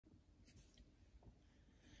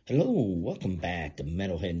Hello, welcome back to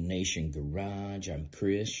Metalhead Nation Garage. I'm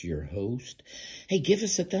Chris, your host. Hey, give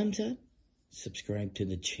us a thumbs up, subscribe to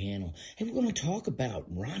the channel. Hey, we're going to talk about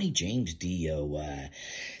Ronnie James Dio.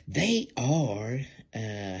 They are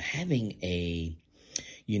having a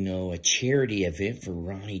charity event for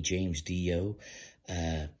Ronnie James Dio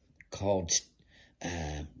called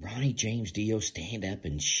Ronnie James Dio Stand Up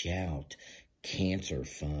and Shout Cancer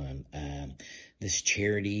Fund. This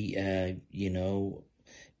charity,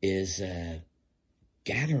 is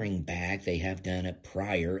gathering back. They have done it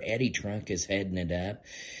prior. Eddie Trunk is heading it up.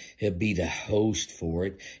 He'll be the host for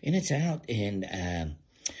it. And it's out in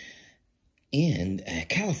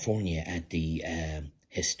California at the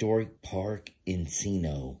Historic Park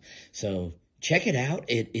Encino. So check it out.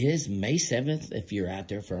 It is May 7th if you're out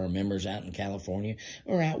there, for our members out in California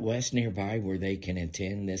or out west nearby, where they can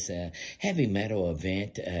attend this heavy metal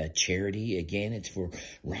event charity. Again, it's for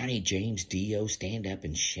Ronnie James Dio Stand Up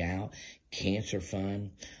and Shout Cancer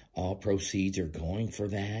Fund. All proceeds are going for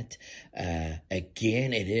that.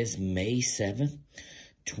 Again, it is May 7th,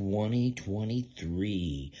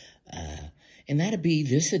 2023. And that'll be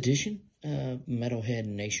this edition of Metalhead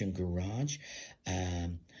Nation Garage.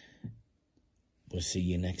 We'll see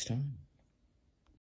you next time.